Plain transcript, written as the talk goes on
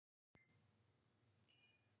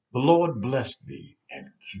The Lord bless thee and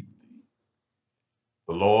keep thee.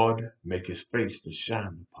 The Lord make his face to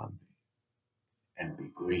shine upon thee and be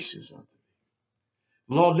gracious unto thee.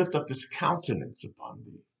 The Lord lift up his countenance upon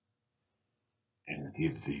thee and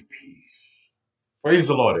give thee peace. Praise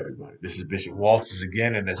the Lord, everybody. This is Bishop Walters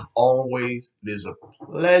again, and as always, it is a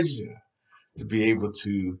pleasure to be able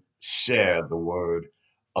to share the word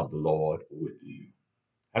of the Lord with you.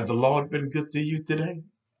 Has the Lord been good to you today?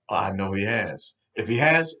 I know he has. If he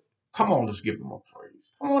has, come on, let's give him a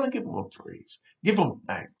praise. Come on and give him a praise. Give him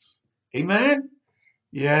thanks. Amen?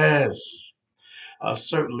 Yes.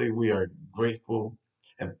 Certainly, we are grateful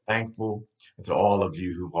and thankful to all of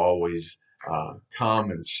you who've always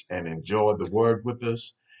come and enjoyed the word with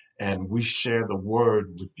us. And we share the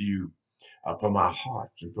word with you from our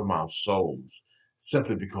hearts and from our souls,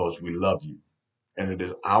 simply because we love you. And it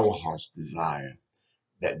is our heart's desire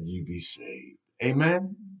that you be saved.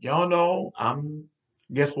 Amen. Y'all know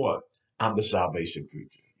guess what? I'm the salvation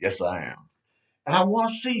preacher. Yes, I am. And I want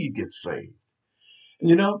to see you get saved.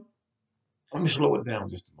 And let me slow it down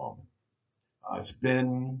just a moment. It's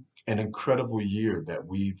been an incredible year that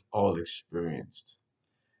we've all experienced.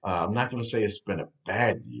 I'm not going to say it's been a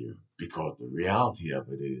bad year because the reality of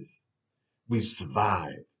it is we've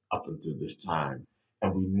survived up until this time.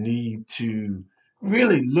 And we need to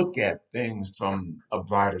really look at things from a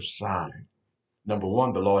brighter side. Number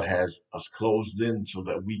one, the Lord has us closed in so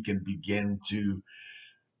that we can begin to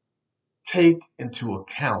take into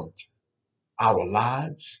account our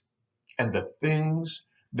lives and the things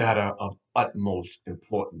that are of utmost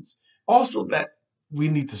importance. Also, that we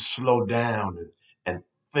need to slow down and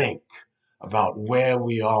think about where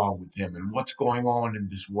we are with Him and what's going on in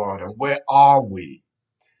this world and where are we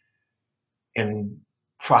in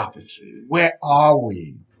prophecy? Where are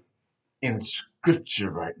we in Scripture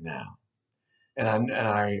right now? And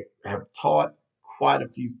I have taught quite a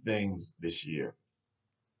few things this year.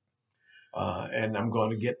 And I'm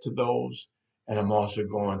going to get to those. And I'm also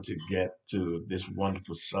going to get to this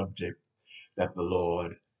wonderful subject that the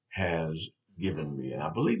Lord has given me. And I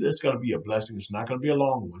believe it's going to be a blessing. It's not going to be a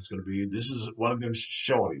long one. This is one of them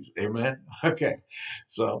shorties. Amen. Okay.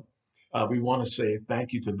 So we want to say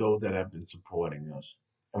thank you to those that have been supporting us.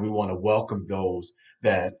 And we want to welcome those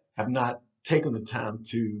that have not taken the time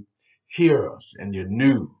to hear us and you're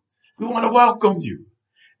new. We want to welcome you.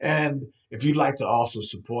 And if you'd like to also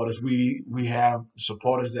support us, we have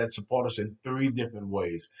supporters that support us in three different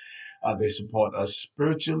ways. They support us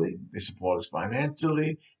spiritually, they support us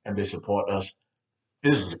financially, and they support us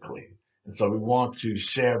physically. And so we want to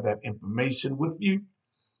share that information with you.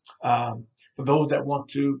 For those that want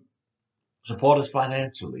to support us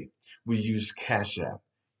financially, we use CashApp.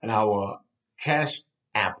 And our Cash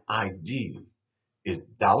App ID is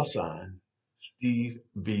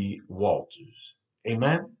 $SteveBWalters.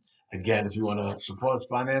 Amen. Again, if you want to support us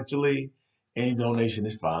financially, any donation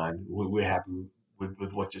is fine. We're happy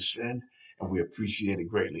with what you send, and we appreciate it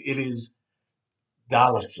greatly. It is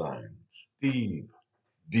 $Steve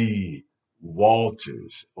B.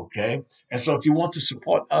 Walters. Okay. And so if you want to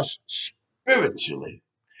support us spiritually,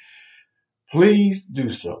 please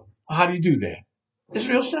do so. How do you do that? It's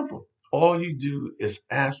real simple. All you do is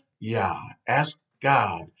ask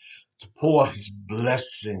God to pour his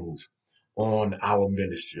blessings on our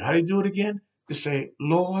ministry. How do you do it again? To say,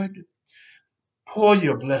 Lord, pour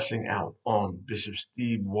your blessing out on Bishop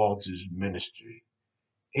Steve Walters' ministry.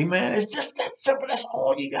 Amen. It's just that simple. That's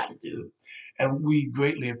all you got to do. And we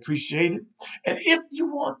greatly appreciate it. And if you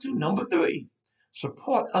want to, number three,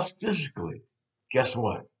 support us physically. Guess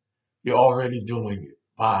what? You're already doing it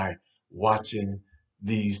by watching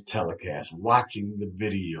these telecasts, watching the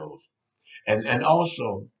videos, and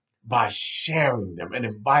also by sharing them and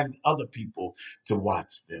inviting other people to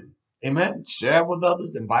watch them. Amen. Share with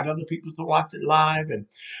others, invite other people to watch it live, and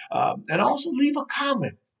also leave a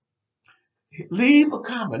comment. Leave a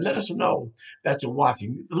comment. Let us know that you're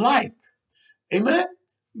watching. Like, amen.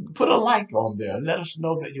 Put a like on there. Let us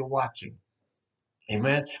know that you're watching.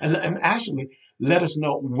 Amen. And actually, let us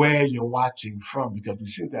know where you're watching from because we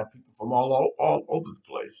seem to have people from all over the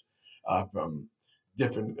place, from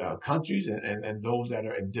different countries and those that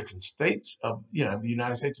are in different states of, the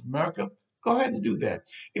United States of America. Go ahead and do that.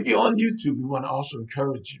 If you're on YouTube, we want to also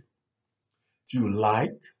encourage you to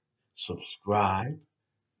like, subscribe,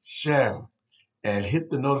 share, and hit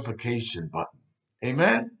the notification button.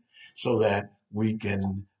 Amen. So that we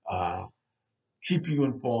can keep you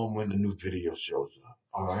informed when the new video shows up.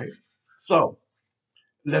 All right. So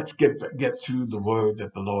let's get to the word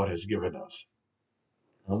that the Lord has given us.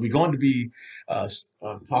 We're going to be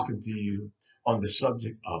talking to you on the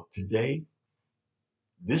subject of today,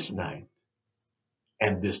 this night,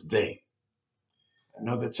 and this day. I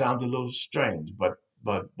know that sounds a little strange, but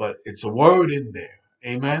it's a word in there.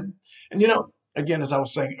 Amen. And again, as I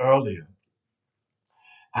was saying earlier,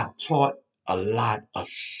 I've taught a lot of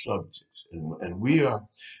subjects, and we are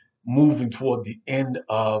moving toward the end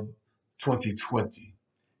of 2020.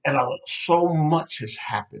 And so much has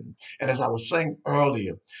happened. And as I was saying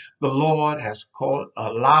earlier, the Lord has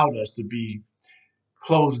allowed us to be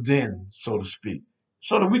closed in, so to speak,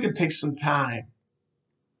 so that we can take some time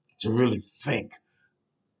to really think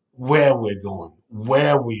where we're going,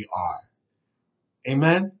 where we are.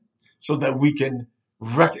 Amen? So that we can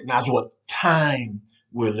recognize what time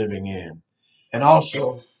we're living in. And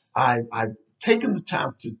also, I've taken the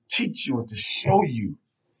time to teach you and to show you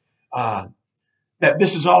uh, that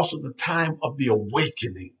this is also the time of the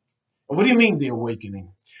awakening. And what do you mean the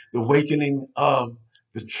awakening? The awakening of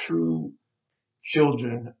the true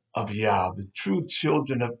children of Yah, the true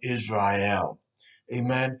children of Israel.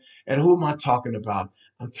 Amen. And who am I talking about?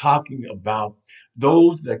 I'm talking about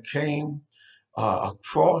those that came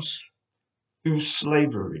across through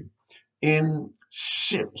slavery in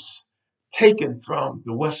ships taken from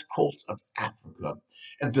the west coast of Africa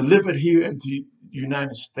and delivered here into the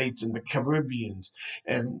United States and the Caribbean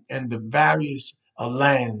and the various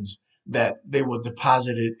lands that they were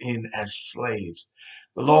deposited in as slaves.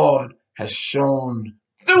 The Lord has shown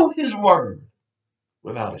through his word,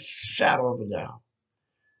 without a shadow of a doubt,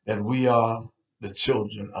 that we are the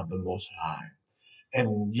children of the Most High.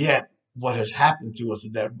 And yet, what has happened to us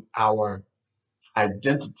is that our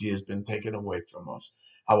identity has been taken away from us.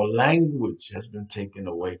 Our language has been taken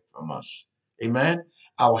away from us. Amen.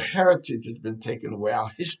 Our heritage has been taken away. Our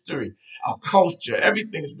history, our culture,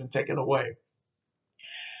 everything has been taken away.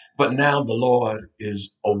 But now the Lord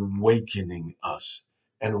is awakening us,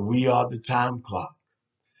 and we are the time clock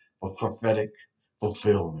for prophetic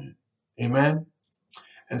fulfillment. Amen.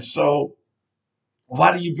 And so,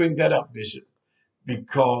 why do you bring that up, Bishop?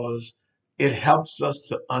 Because it helps us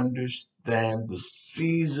to understand the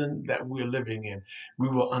season that we're living in. We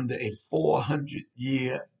were under a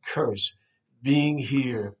 400-year curse, being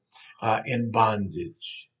here in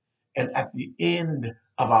bondage. And at the end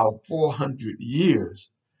of our 400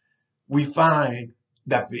 years, we find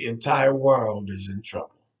that the entire world is in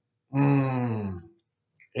trouble.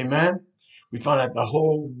 Amen. We find that the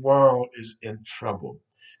whole world is in trouble,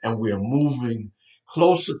 and we are moving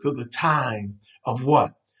closer to the time of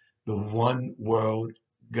what? The one world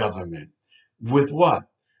government. With what?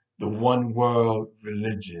 The one world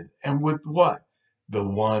religion. And with what? The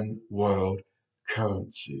one world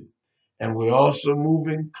currency. And we're also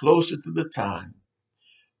moving closer to the time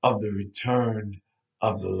of the return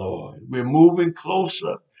of the Lord. We're moving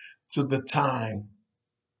closer to the time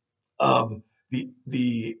of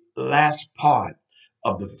the last part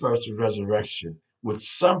of the first resurrection, which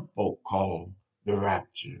some folk call the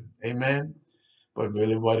rapture. Amen. But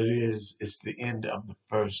really what it is, it's the end of the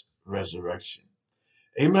first resurrection.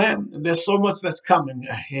 Amen. And there's so much that's coming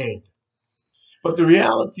ahead. But the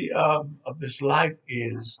reality of this life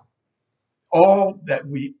is all that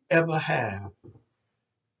we ever have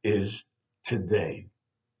is today.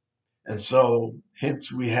 And so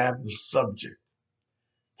hence we have the subject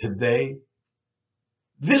today,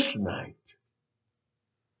 this night,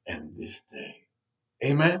 and this day.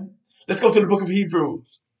 Amen. Let's go to the book of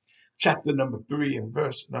Hebrews, chapter number 3 and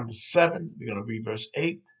verse number 7. We're going to read verse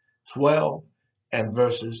 8, 12, and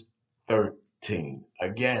verses 13.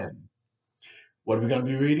 Again, what are we going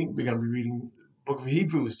to be reading? We're going to be reading the book of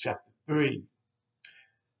Hebrews, chapter 3,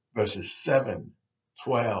 verses 7,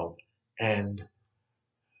 12, and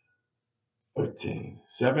 13.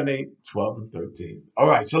 7, 8, 12, and 13. All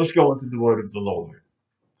right, so let's go into the word of the Lord.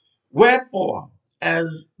 Wherefore,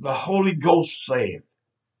 as the Holy Ghost saith,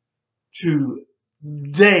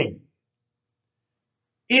 today,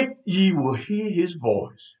 if ye will hear his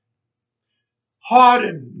voice,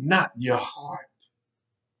 harden not your heart,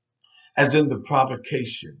 as in the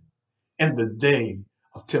provocation, in the day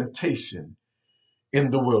of temptation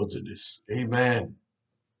in the wilderness. Amen.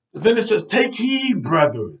 Then it says, take heed,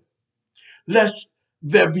 brethren, lest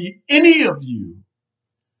there be any of you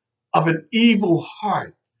of an evil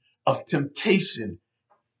heart of temptation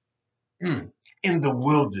in the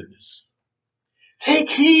wilderness. Take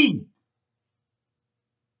heed,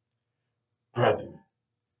 brethren.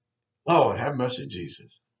 Lord, have mercy,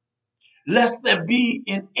 Jesus. Lest there be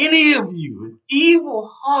in any of you an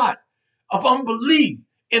evil heart of unbelief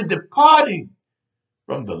in departing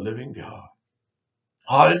from the living God.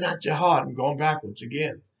 Harden not your heart. I'm going backwards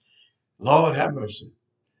again. Lord, have mercy.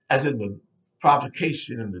 As in the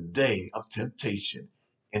provocation in the day of temptation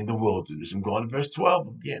in the wilderness. I'm going to verse 12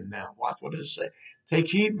 again now. Watch what it says. Take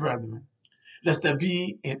heed, brethren, lest there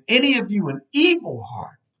be in any of you an evil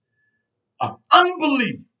heart of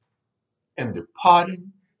unbelief and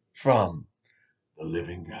departing from the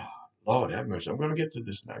living God. Lord have mercy. I'm going to get to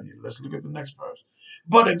this now. Let's look at the next verse.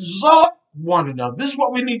 But exhort one another. This is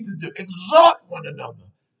what we need to do. Exhort one another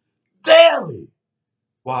daily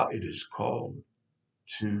while it is called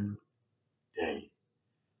today.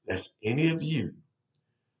 Lest any of you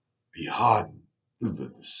be hardened through the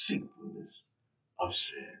deceitfulness of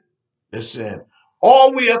sin. Listen,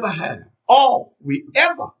 all we ever have, all we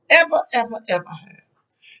ever have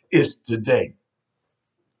is today.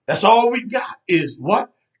 That's all we got is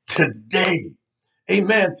what? Today.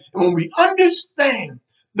 Amen. And when we understand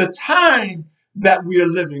the time that we are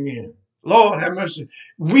living in, Lord have mercy,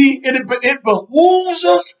 it behooves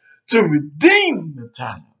us to redeem the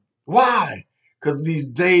time. Why? Because these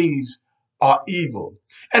days are evil.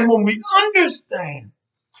 And when we understand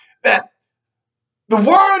that the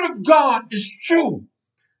word of God is true,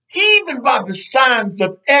 even by the signs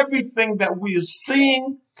of everything that we are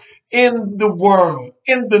seeing in the world,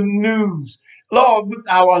 in the news, Lord, with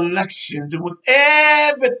our elections and with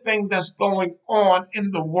everything that's going on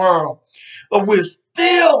in the world, but we're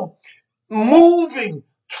still moving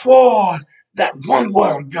toward that one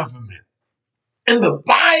world government. And the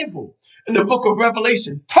Bible, in the book of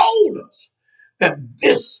Revelation, told us that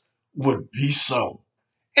this would be so.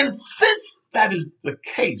 And since that is the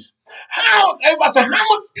case, everybody say, how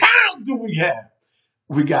much time do we have?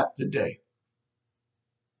 We got today.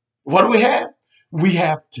 What do we have? We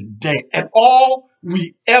have today. And all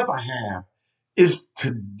we ever have is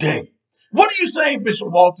today. What are you saying, Bishop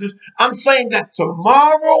Walters? I'm saying that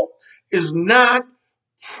tomorrow is not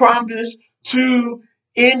promised to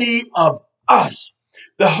any of us.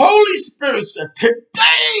 The Holy Spirit said,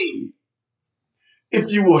 today,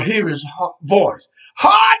 if you will hear his voice,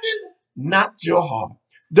 harden not your heart.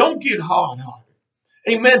 Don't get hard-hearted.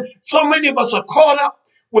 Amen. So many of us are caught up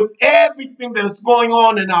with everything that's going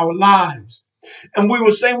on in our lives. And we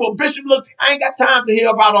were saying, well, Bishop, look, I ain't got time to hear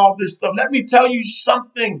about all this stuff. Let me tell you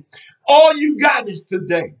something. All you got is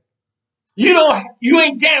today. You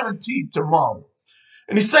ain't guaranteed tomorrow.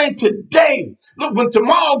 And he's saying today, look, when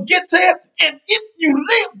tomorrow gets here, and if you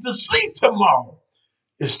live to see tomorrow,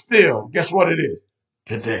 it's still, guess what it is?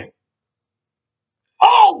 Today.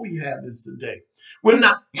 All we have is today. We're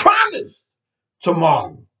not promised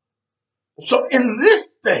tomorrow. So in this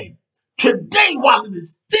day, today, while it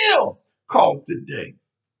is still called today,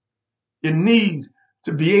 you need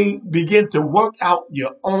to begin to work out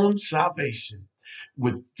your own salvation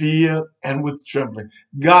with fear and with trembling.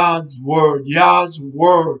 God's word, Yah's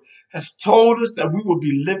word has told us that we will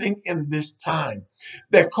be living in this time.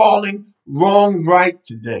 They're calling wrong right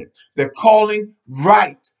today. They're calling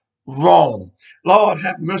right wrong. Lord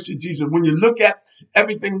have mercy, Jesus. When you look at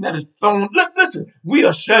everything that is thrown, listen, we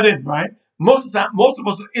are shut in, right? Most of the time, most of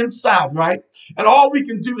us are inside, right? And all we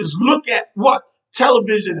can do is look at what?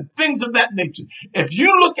 Television and things of that nature. If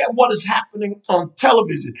you look at what is happening on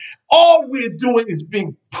television, all we're doing is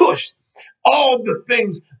being pushed. All the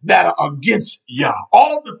things that are against Yah,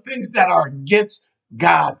 all the things that are against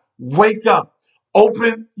God. Wake up.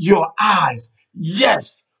 Open your eyes.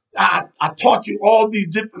 Yes, I taught you all these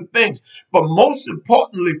different things, but most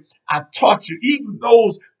importantly, I taught you even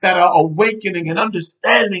those that are awakening and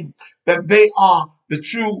understanding that they are the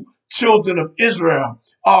true children of Israel,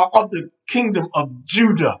 are of the kingdom of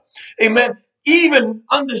Judah. Amen. Even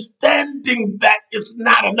understanding that it's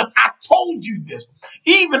not enough. I told you this.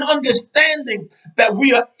 Even understanding that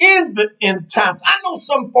we are in the end times. I know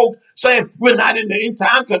some folks saying we're not in the end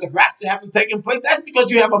time because the rapture hasn't taken place. That's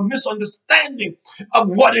because you have a misunderstanding of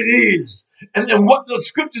what it is and what the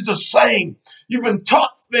scriptures are saying. You've been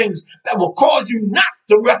taught things that will cause you not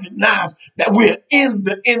to recognize that we're in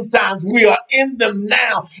the end times. We are in them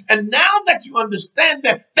now. And now that you understand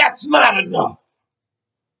that, that's not enough.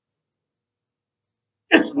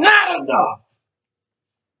 It's not enough.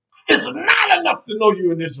 It's not enough to know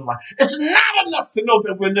you're an Israelite. It's not enough to know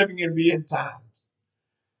that we're living in the end times.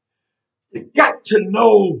 You got to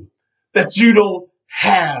know that you don't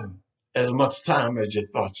have as much time as you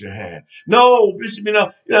thought you had. No, Bishop, a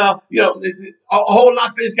whole lot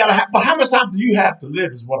of things got to happen. But how much time do you have to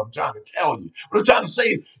live is what I'm trying to tell you. What I'm trying to say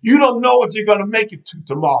is you don't know if you're going to make it to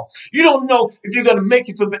tomorrow. You don't know if you're going to make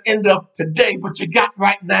it to the end of today, but you got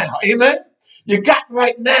right now. Amen? You got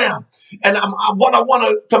right now. And what I want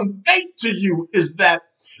to convey to you is that,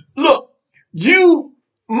 look, you've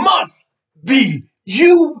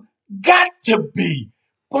got to be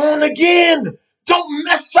born again. Don't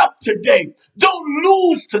mess up today. Don't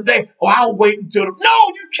lose today. Oh, I'll wait until. No,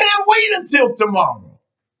 you can't wait until tomorrow.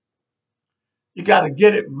 You got to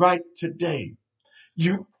get it right today.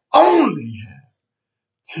 You only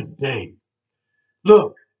have today.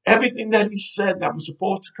 Look, everything that he said that was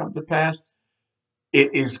supposed to come to pass,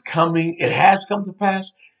 it is coming. It has come to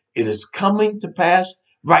pass. It is coming to pass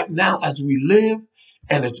right now as we live,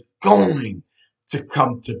 and it's going to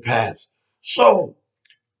come to pass. So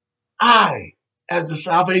I, as a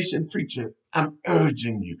salvation preacher, I'm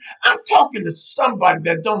urging you. I'm talking to somebody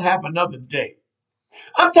that don't have another day.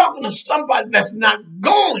 I'm talking to somebody that's not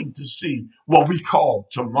going to see what we call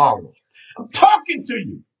tomorrow. I'm talking to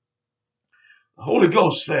you. The Holy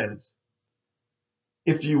Ghost says,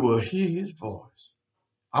 if you will hear his voice,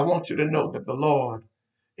 I want you to know that the Lord,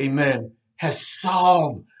 amen, has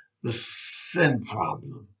solved the sin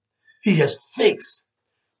problem. He has fixed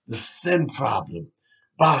the sin problem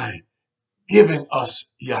by giving us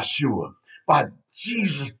Yeshua, by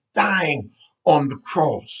Jesus dying on the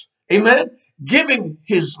cross. Amen? Giving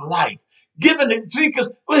his life, giving it. See,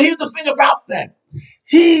 because here's the thing about that.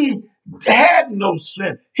 He had no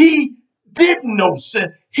sin. He did no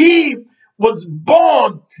sin. He was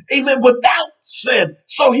born, amen, without sin.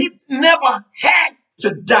 So he never had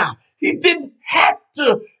to die. He didn't have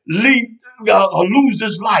to lose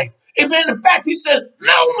his life. Amen. In fact, he says,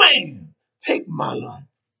 no man take my life,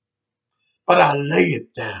 but I lay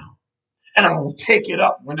it down and I'm going to take it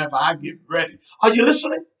up whenever I get ready. Are you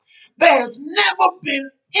listening? There has never been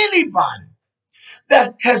anybody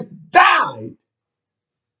that has died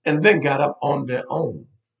and then got up on their own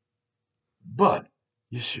but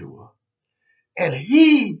Yeshua. And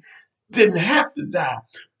he didn't have to die,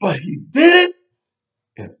 but he did it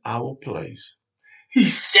in our place. He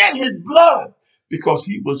shed his blood because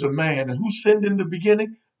he was a man. And who sinned in the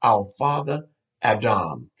beginning? Our father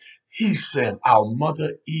Adam. He sinned. Our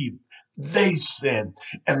mother Eve. They sinned.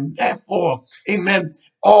 And therefore, amen,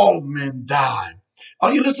 all men died.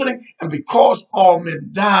 Are you listening? And because all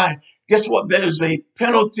men died, guess what? There's a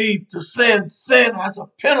penalty to sin. Sin has a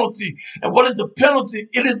penalty. And what is the penalty?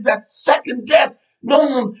 It is that second death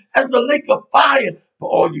known as the lake of fire. But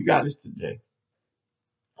all you got is today.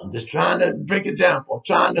 I'm just trying to break it down. I'm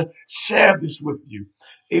trying to share this with you.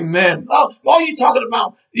 Amen. Oh, all you talking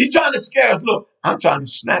about, you're trying to scare us. Look, I'm trying to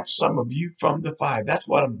snatch some of you from the fire. That's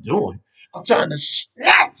what I'm doing. I'm trying to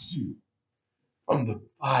snatch you from the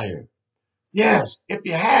fire. Yes, if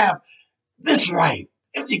you have this right,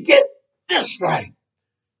 if you get this right,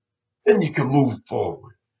 then you can move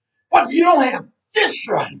forward. But if you don't have this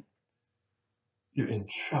right, you're in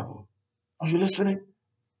trouble. Are you listening?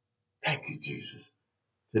 Thank you, Jesus.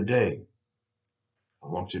 Today, I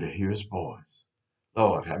want you to hear his voice.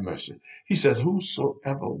 Lord, have mercy. He says,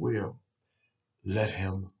 whosoever will, let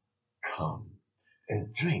him come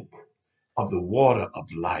and drink of the water of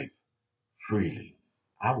life freely.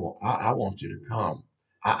 I want you to come.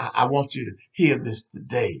 I want you to hear this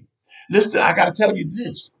today. Listen, I got to tell you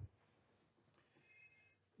this.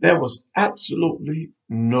 There was absolutely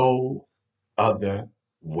no other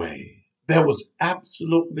way. There was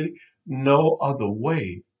absolutely no other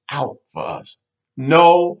way out for us.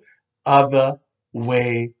 No other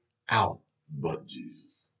way out but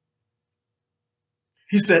Jesus.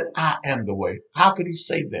 He said, I am the way. How could he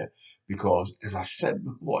say that? Because, as I said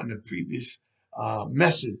before in the previous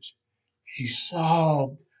message, he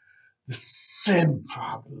solved the sin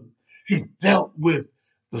problem. He dealt with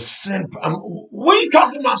the sin problem. We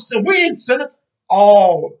talking about sin. We ain't sinners.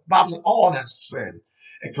 All have sinned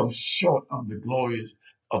and come short of the glory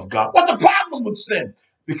of God. What's the problem with sin?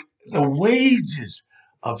 Because the wages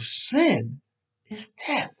of sin is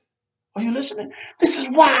death. Are you listening? This is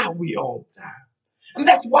why we all die. And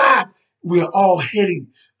that's why we're all heading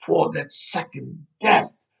for that second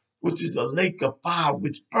death, which is the lake of fire,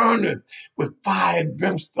 which burneth with fire and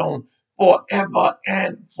brimstone forever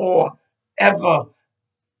and forever.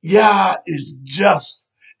 Yah is just.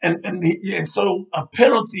 And so a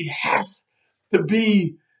penalty has to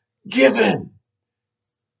be given.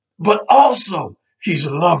 But also, he's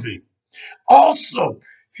loving. Also,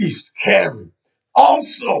 he's caring.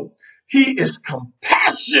 Also, he is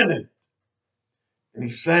compassionate. And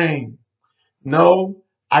he's saying, no,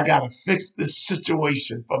 I got to fix this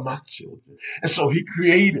situation for my children. And so he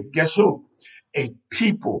created, guess who? A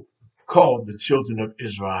people called the children of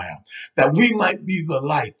Israel, that we might be the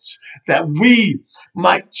lights, that we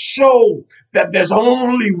might show that there's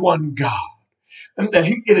only one God, and that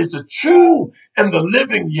it is the true and the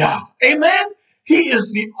living Yah. Amen? He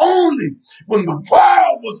is the only, when the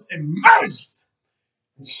world was immersed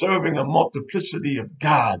serving a multiplicity of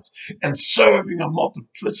gods and serving a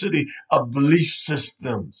multiplicity of belief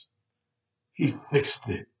systems. He fixed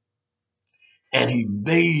it and he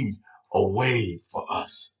made a way for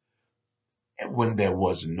us when there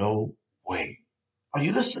was no way. Are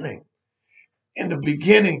you listening? In the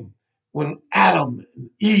beginning, when Adam and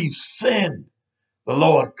Eve sinned, the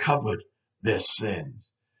Lord covered their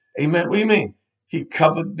sins. Amen. What do you mean? He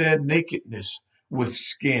covered their nakedness with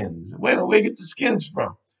skins. Where we get the skins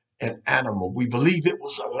from? An animal. We believe it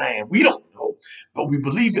was a lamb. We don't know, but we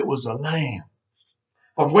believe it was a lamb.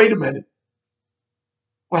 But wait a minute.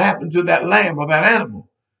 What happened to that lamb or that animal?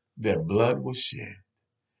 Their blood was shed.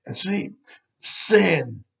 And see,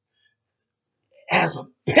 sin has a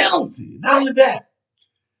penalty. Not only that,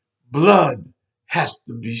 blood has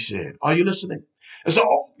to be shed. Are you listening? And so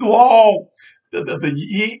through all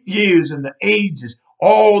the years and the ages,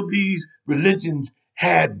 all these religions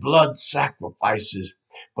had blood sacrifices,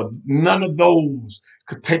 but none of those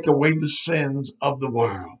could take away the sins of the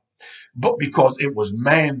world. But because it was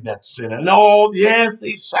man that sinned. And yes,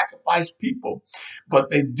 they sacrificed people, but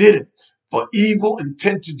they did it for evil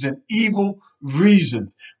intentions and evil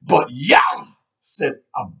reasons. But Yah said,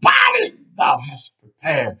 a body thou hast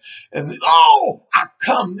prepared. And I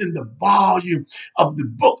come in the volume of the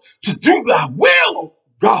book to do thy will, O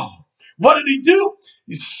God. What did he do?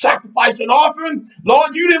 He sacrificed an offering.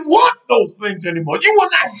 Lord, you didn't want those things anymore. You were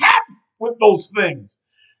not happy with those things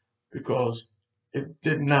because it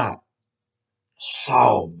did not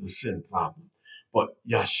solve the sin problem. But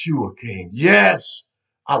Yeshua came. Yes,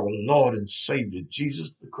 our Lord and Savior,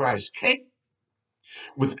 Jesus the Christ, came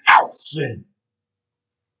without sin.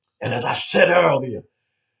 And as I said earlier,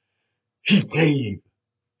 he gave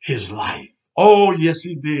his life. Oh, yes,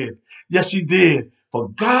 he did. Yes, he did. For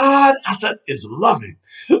God, I said, is loving.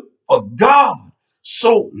 For God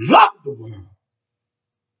so loved the world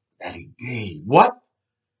that he gave what?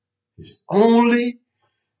 His only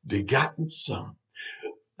begotten Son,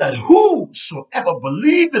 that whosoever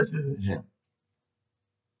believeth in him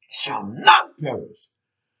shall not perish,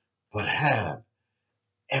 but have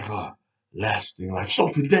everlasting life. So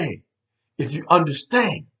today, if you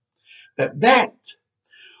understand that that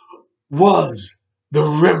was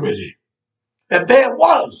the remedy, that there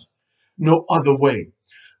was no other way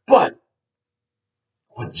but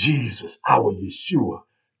for Jesus, our Yeshua,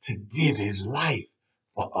 to give his life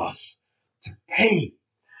for us, to pay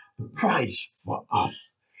the price for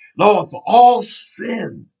us. Lord, for all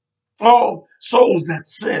sin, all souls that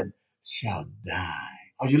sin shall die.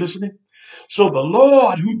 Are you listening? So the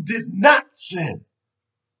Lord who did not sin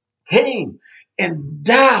came and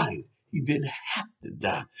died. He didn't have to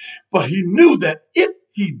die, but he knew that if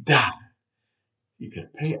he died, he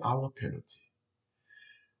could pay our penalty.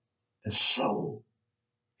 And so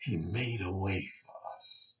he made a way for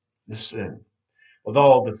us. Listen, with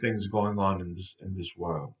all the things going on in this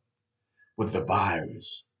world, with the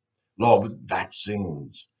virus, Lord, with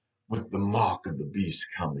vaccines, with the mark of the beast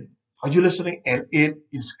coming. Are you listening? And it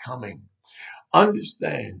is coming.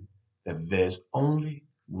 Understand that there's only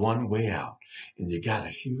one way out, and you got to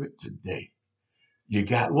hear it today. You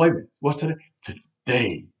got, wait a minute, what's today?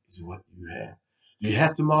 Today is what you have. Do you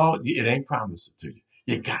have tomorrow? It ain't promised to you.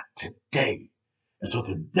 You got today. And so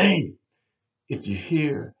today, if you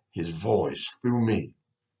hear his voice through me,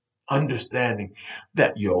 understanding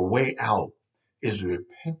that your way out is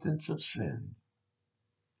repentance of sin,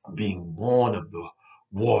 being born of the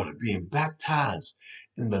water, being baptized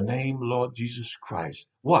in the name Lord Jesus Christ.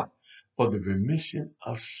 What? For the remission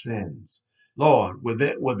of sins. Lord, where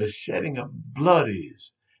the shedding of blood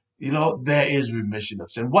is, there is remission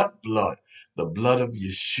of sin. What blood? The blood of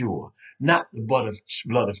Yeshua. Not the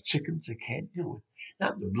blood of chickens, it can't do it.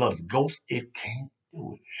 Not the blood of goats, it can't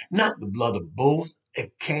do it. Not the blood of bulls,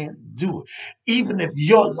 it can't do it. Even if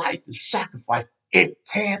your life is sacrificed, it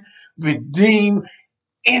can't redeem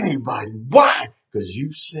anybody. Why? Because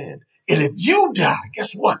you've sinned. And if you die,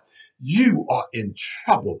 guess what? You are in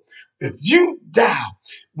trouble. If you die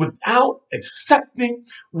without accepting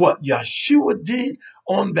what Yeshua did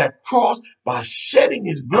on that cross by shedding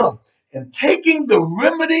his blood and taking the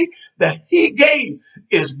remedy that he gave,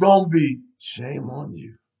 it's going to be shame on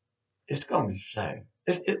you. It's going to be sad.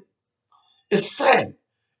 It's sad.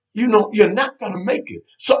 You're not going to make it.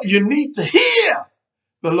 So you need to hear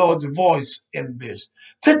the Lord's voice in this.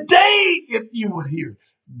 Today, if you would hear,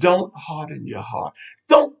 don't harden your heart.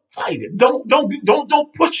 Don't fight it.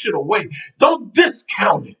 Don't push it away. Don't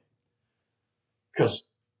discount it. Because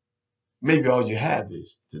maybe all you have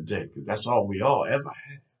is today, because that's all we all ever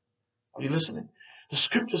had. Are you listening? The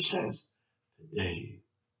scripture says, today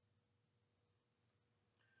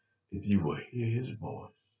if you will hear his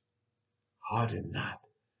voice, harden not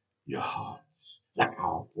your hearts, like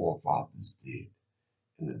our forefathers did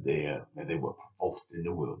in the day when they were provoked in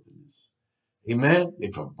the wilderness. Amen? They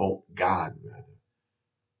provoked God, rather.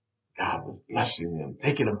 God was blessing them,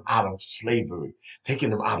 taking them out of slavery,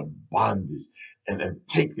 taking them out of bondage, and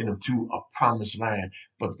taking them to a promised land.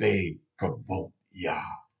 But they provoked Yah.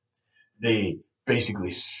 They basically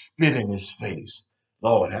spit in his face.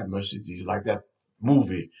 Lord, have mercy, Jesus. Like that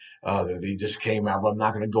movie that they just came out. But I'm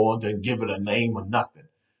not going to go into and give it a name or nothing.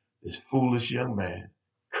 This foolish young man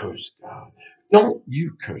cursed God. Don't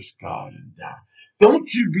you curse God and die.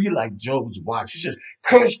 Don't you be like Job's wife. She says,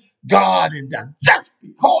 curse God and die. Just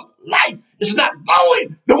because life is not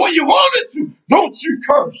going the way you want it to, don't you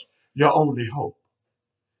curse your only hope.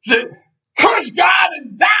 She said, curse God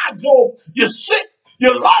and die, Job. You're sick.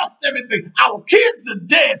 You lost everything. Our kids are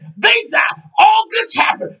dead. They died. All this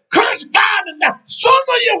happened. Curse God and die. Some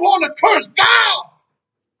of you want to curse God.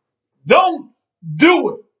 Don't do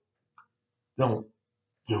it. Don't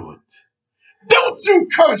do it. Don't you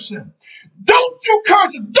curse him. Don't you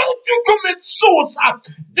curse him. Don't you commit suicide.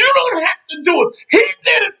 You don't have to do it. He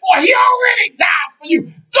did it for you. He already died for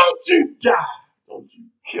you. Don't you die. Don't you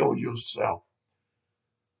kill yourself.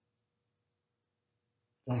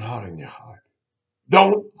 Don't harden your heart.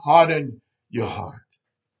 Don't harden your heart.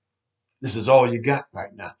 This is all you got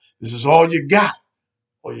right now. This is all you got.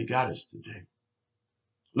 All you got is today.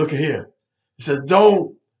 Look at here. He said,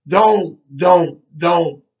 don't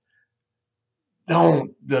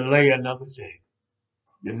delay another day.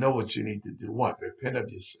 You know what you need to do. What? Repent of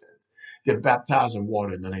your sins. Get baptized in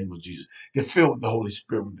water in the name of Jesus. Get filled with the Holy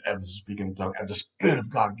Spirit with the evidence of speaking in tongues. And the Spirit of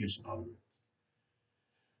God gives you utterance.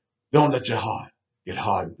 Don't let your heart get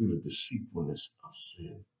hardened through the deceitfulness of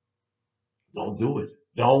sin. Don't do it.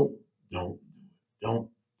 Don't do it. Don't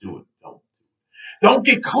do it. Don't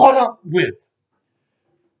get caught up with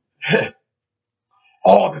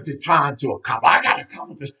all that you're trying to accomplish. I got to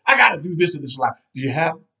accomplish this. I got to do this in this life. Do you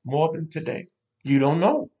have more than today? You don't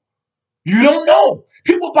know. You don't know.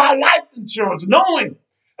 People buy life insurance knowing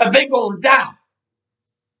that they're going to die.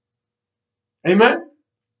 Amen?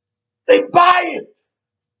 They buy it.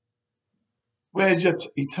 Where's your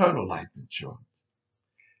eternal life insurance?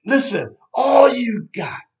 Listen, all you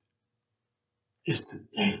got is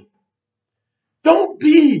today. Don't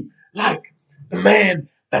be like the man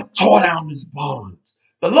that tore down his barns.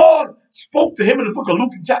 The Lord spoke to him in the book of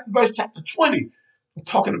Luke, chapter 20,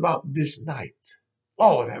 talking about this night.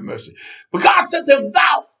 Lord have mercy. But God said to him,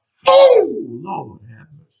 thou fool, Lord have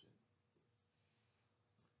mercy.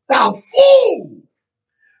 Thou fool,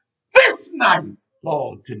 this night,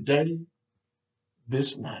 Lord, today,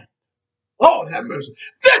 this night. Lord have mercy.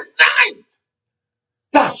 This night,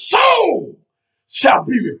 thy soul shall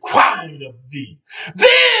be required of thee.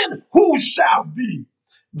 Then who shall be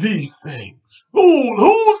these things?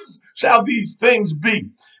 Whose shall these things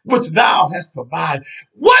be which thou hast provided?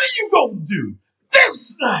 What are you going to do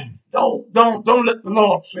this night? Don't let the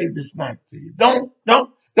Lord say this night to you. Don't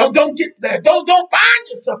get there. Don't find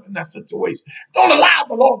yourself in that situation. Don't allow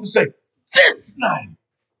the Lord to say this night.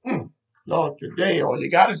 Lord, today, all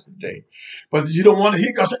you got is today. But you don't want to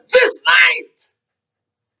hear God say, this night,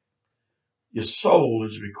 your soul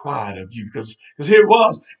is required of you. Because here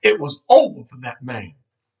it was over for that man.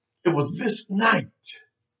 It was this night.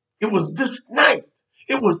 It was this night.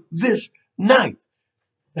 It was this night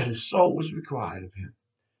that his soul was required of him.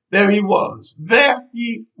 There he was. There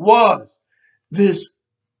he was. This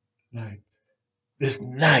night. This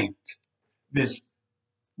night. This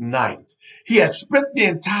night. He had spent the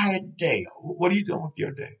entire day. What are you doing with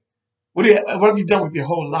your day? What have you done with your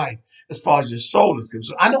whole life as far as your soul is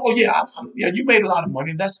concerned? I know, you made a lot of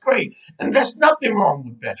money, and that's great. And there's nothing wrong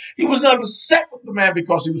with that. He was not upset with the man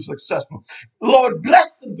because he was successful. The Lord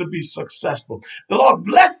blessed him to be successful. The Lord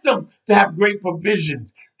blessed him to have great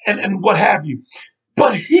provisions and what have you.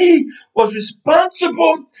 But he was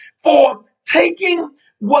responsible for taking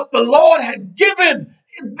what the Lord had given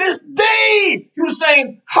this day. He was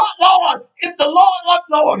saying, Lord, if the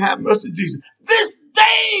Lord have mercy, Jesus, this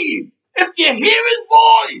day, if you hear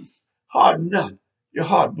his voice, harden not your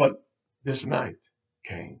heart. But this night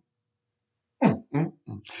came.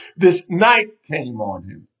 This night came on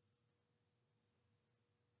him.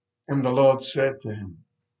 And the Lord said to him,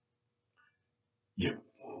 you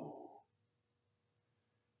fool,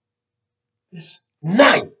 this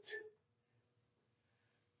night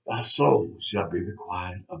thy soul shall be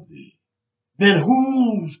required of thee. Then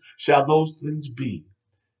whose shall those things be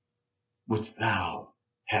which thou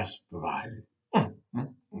hast provided? Are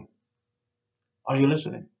you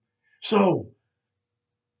listening? So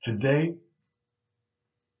today,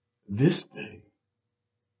 this day.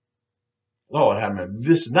 Lord, have mercy,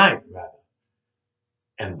 this night, rather,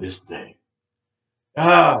 and this day.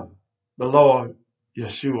 The Lord,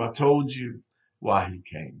 Yeshua, told you why he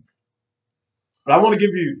came. But I want to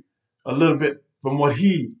give you a little bit from what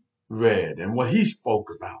he read and what he spoke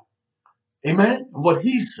about. Amen? And what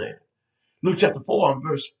he said. Luke chapter 4 and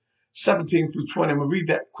verse 17 through 20. I'm going to read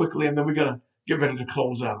that quickly and then we're going to get ready to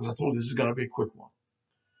close out because I told you this is going to be a quick one.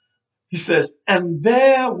 He says, and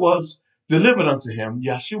there was delivered unto him,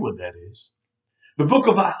 Yeshua that is, the book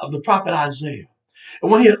of the prophet Isaiah.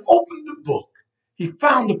 And when he had opened the book, he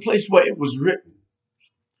found the place where it was written,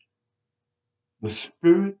 the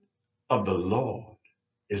Spirit of the Lord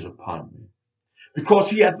is upon me, because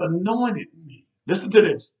he hath anointed me. Listen to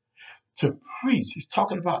this. To preach. He's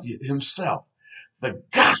talking about himself. The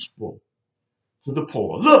gospel to the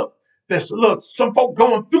poor. Look, some folk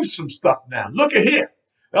going through some stuff now. Look at here.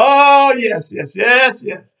 Oh, yes.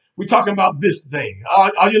 We're talking about this day.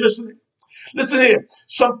 Are you listening? Listen here.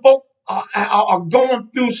 Some folk are going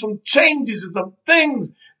through some changes and some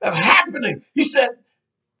things that are happening. He said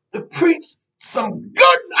to preach I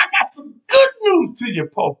got some good news to you,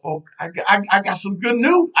 poor folk. I got some good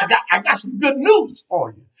news. I got some good news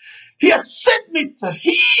for you. He has sent me to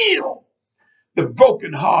heal the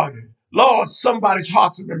brokenhearted. Lord, somebody's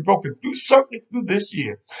hearts have been broken certainly through this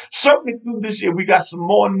year. Certainly through this year, we got some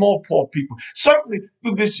more and more poor people. Certainly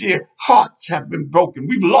through this year, hearts have been broken.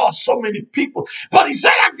 We've lost so many people. But he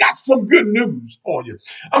said, I got some good news for you.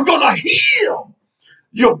 I'm going to heal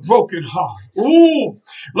your broken heart. Ooh,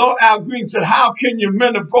 Lord Al Green said, how can you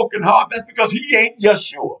mend a broken heart? That's because he ain't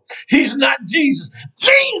Yeshua. He's not Jesus.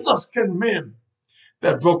 Jesus can mend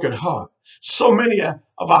that broken heart. So many of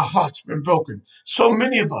our hearts have been broken. So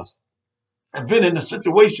many of us have been in a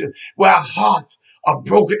situation where our hearts are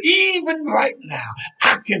broken. Even right now,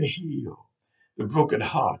 I can heal the broken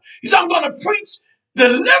heart. He said, I'm going to preach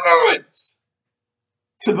deliverance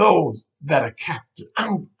to those that are captive.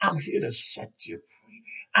 I'm here to set you free.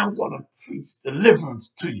 I'm going to preach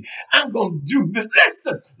deliverance to you. I'm going to do this.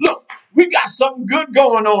 Listen, look, we got something good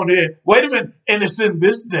going on here. Wait a minute. And it's in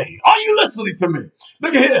this day. Are you listening to me?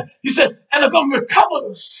 Look at here. He says, and I'm going to recover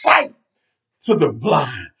the sight to the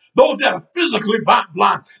blind. Those that are physically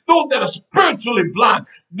blind, those that are spiritually blind,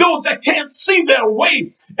 those that can't see their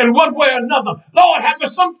way in one way or another. Lord, have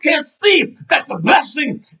mercy, some can't see that the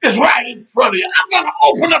blessing is right in front of you. I'm going to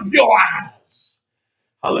open up your eyes.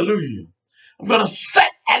 Hallelujah. I'm going to set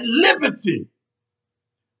at liberty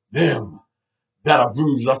them that are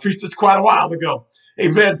bruised. I preached this quite a while ago.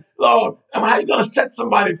 Amen. Lord, how are you going to set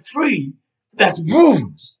somebody free that's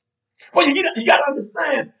bruised? Well, you got to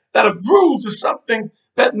understand that a bruise is something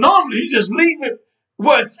that normally you just leave it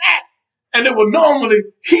where it's at, and it will normally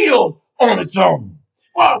heal on its own.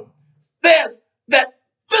 Well, there's that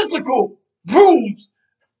physical bruise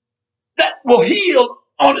that will heal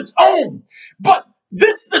on its own. But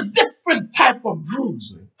this is a different type of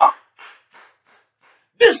bruising.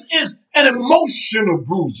 This is an emotional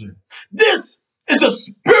bruising. This is a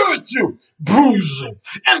spiritual bruising.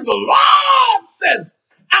 And the Lord says,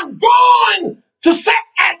 I'm going to set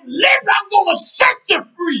at liberty. I'm going to set you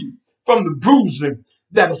free from the bruising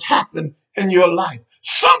that has happened in your life.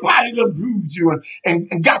 Somebody done bruised you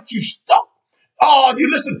and got you stuck. Oh, you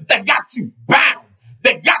listen, that got you bound.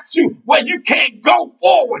 That got you where you can't go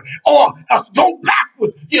forward or go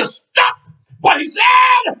backwards. You're stuck. But he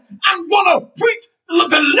said, I'm going to preach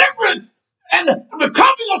deliverance and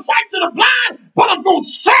recovering of sight to the blind, but I'm going to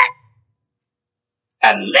set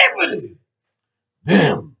at liberty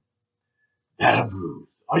them that are bruised.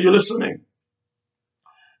 Are you listening?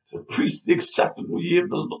 To preach the acceptable year of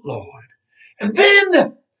the Lord. And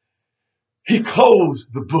then he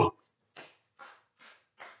closed the book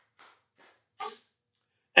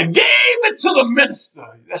and gave it to the minister.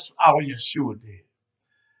 That's what our Yeshua did.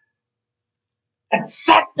 And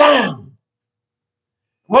sat down.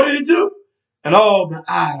 What did he do? And all the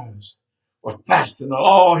eyes were fastened.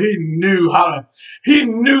 Oh, he knew how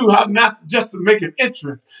not just to make an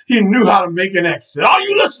entrance. He knew how to make an exit. Are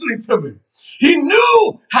you listening to me? He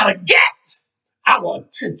knew how to get our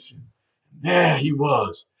attention. There he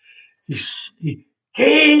was. He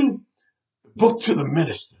gave the book to the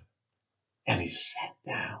minister and he sat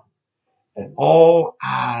down. And all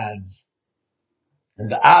eyes, and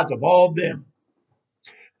the eyes of all them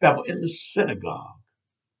that were in the synagogue,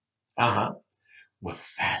 were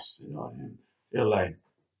fastened on him. They're like,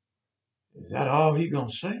 is that all he gonna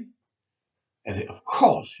say? And of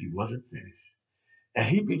course he wasn't finished. And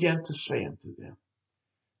he began to say unto them,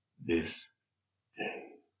 this day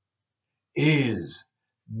is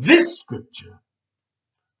this scripture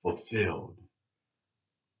fulfilled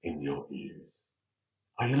in your ears.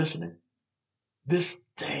 Are you listening? This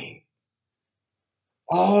day,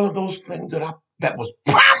 all of those things that was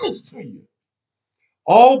promised to you,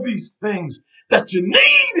 all these things that you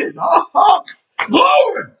needed,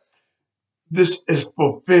 glory, this is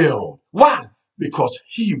fulfilled. Why? Because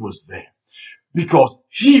he was there. Because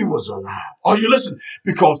he was alive. Are you listening?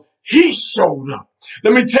 Because he showed up.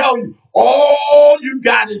 Let me tell you, all you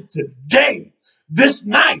got is today, this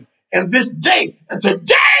night, and this day. And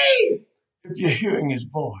today, if you're hearing his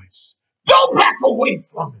voice, don't back away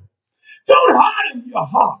from him. Don't harden your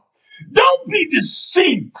heart. Don't be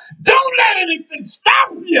deceived. Don't let anything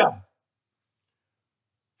stop you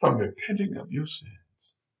from repenting of your sin,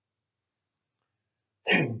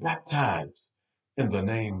 getting baptized in the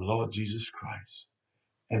name Lord Jesus Christ,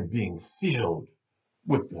 and being filled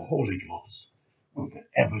with the Holy Ghost, with the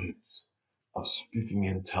evidence of speaking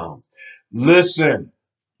in tongues. Listen,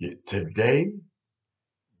 today,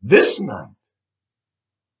 this night,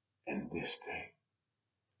 and this day.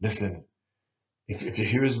 Listen, if you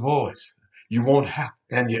hear his voice, you won't have,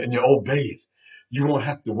 and you obey it, you won't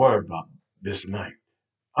have to worry about this night.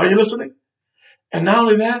 Are you listening? And not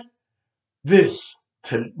only that, this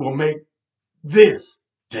will make this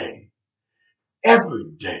day, every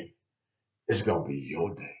day, is going to be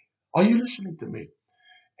your day. Are you listening to me?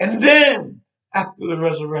 And then, after the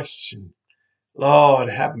resurrection, Lord,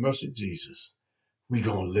 have mercy, Jesus, we're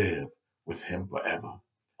going to live with him forever.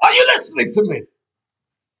 Are you listening to me?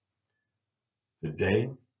 Today,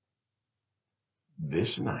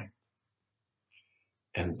 this night,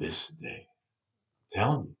 and this day. I'm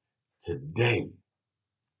telling you, today,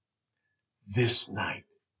 this night,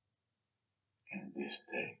 and this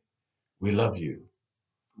day. We love you.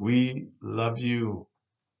 We love you.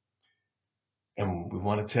 And we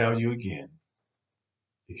want to tell you again,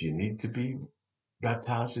 if you need to be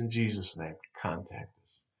baptized in Jesus' name, contact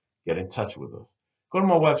us. Get in touch with us. Go to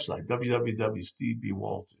my website,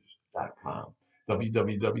 www.SteveBWalters.com,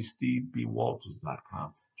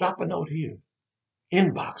 www.SteveBWalters.com. Drop a note here.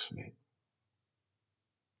 Inbox me.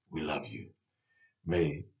 We love you.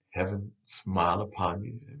 May heaven smile upon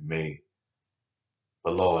you, and may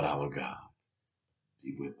the Lord our God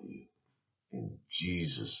be with you. In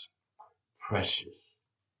Jesus' precious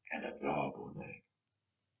and adorable name.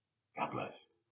 God bless.